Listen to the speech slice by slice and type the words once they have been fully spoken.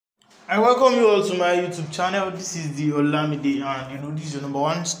I welcome you all to my YouTube channel. This is the Olamide, and this is your number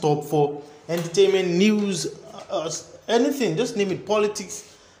one stop for entertainment, news, anything. Just name it,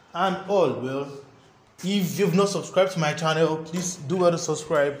 politics, and all. Well, if you've not subscribed to my channel, please do well to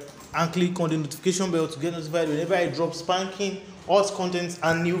subscribe and click on the notification bell to get notified whenever I drop spanking, hot contents,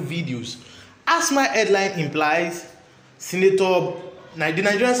 and new videos. As my headline implies, the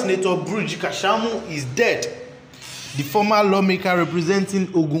Nigerian Senator Buruji Kashamu is dead. The former lawmaker representing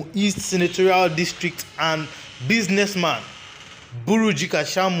Ogun East Senatorial District and businessman Buruji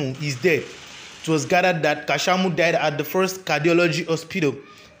Kashamu is dead. It was gathered that Kashamu died at the first cardiology hospital,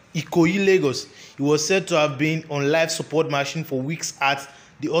 Ikoyi, Lagos. He was said to have been on life support machine for weeks at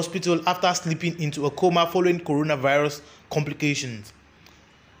the hospital after slipping into a coma following coronavirus complications.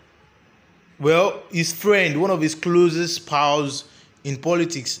 Well, his friend, one of his closest pals in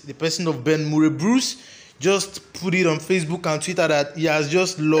politics, the person of Ben Bruce, just put it on Facebook and Twitter that he has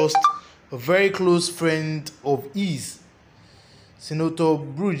just lost a very close friend of his, Senator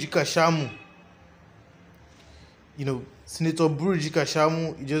Buruji Kashamu. Senator Buruji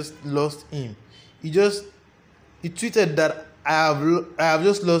Kashamu, he just lost him. He tweeted that I have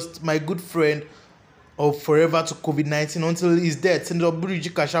just lost my good friend of forever to COVID-19 until his death. Senator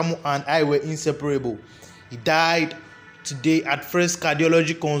Buruji Kashamu and I were inseparable. He died today at First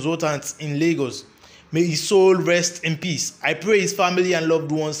Cardiology Consultants in Lagos. May his soul rest in peace. I pray his family and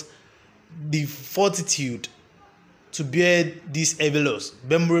loved ones the fortitude to bear this heavy loss.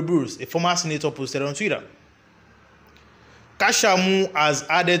 Ben Bruce, a former senator, posted on Twitter. Kashamu has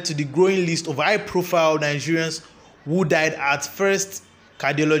added to the growing list of high-profile Nigerians who died at First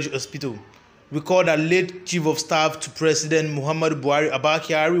Cardiology Hospital. Recall that late Chief of Staff to President Muhammadu Buhari,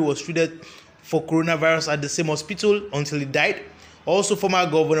 Abba was treated for coronavirus at the same hospital until he died. Also, former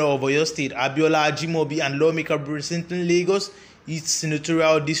governor of Oyo State, Abiola Ajimobi, and lawmaker representing Lagos East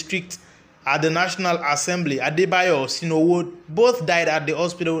Senatorial District at the National Assembly, Adebayo Sinowo, both died at the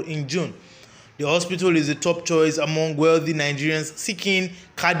hospital in June. The hospital is a top choice among wealthy Nigerians seeking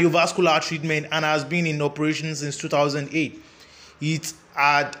cardiovascular treatment and has been in operation since 2008. The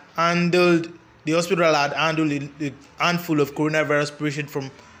hospital had handled a handful of coronavirus patients from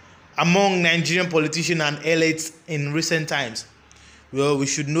among Nigerian politicians and elites in recent times. Well, we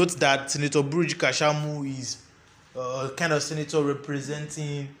should note that Senator Buruji Kashamu is a kind of senator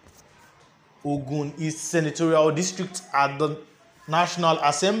representing Ogun East Senatorial District at the National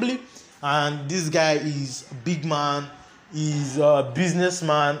Assembly, and this guy is a big man. He's a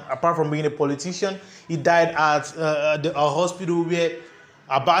businessman. Apart from being a politician, he died at a hospital where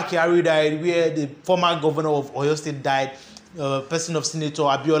Abba died, where the former governor of Oyo State died, person of Senator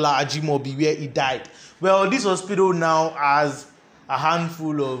Abiola Ajimobi, where he died. Well, this hospital now has a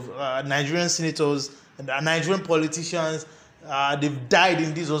handful of Nigerian senators and Nigerian politicians. They've died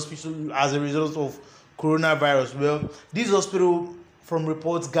in this hospital as a result of coronavirus. Well, this hospital, from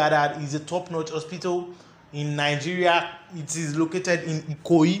reports gathered, is a top-notch hospital in Nigeria. It is located in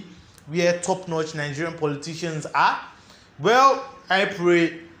Ikoyi, where top-notch Nigerian politicians are. Well, I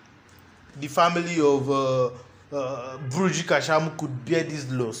pray the family of Buruji Kashamu could bear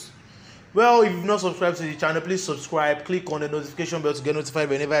this loss. Well, if you've not subscribed to the channel, please subscribe. Click on the notification bell to get notified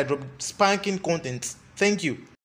whenever I drop spanking content. Thank you.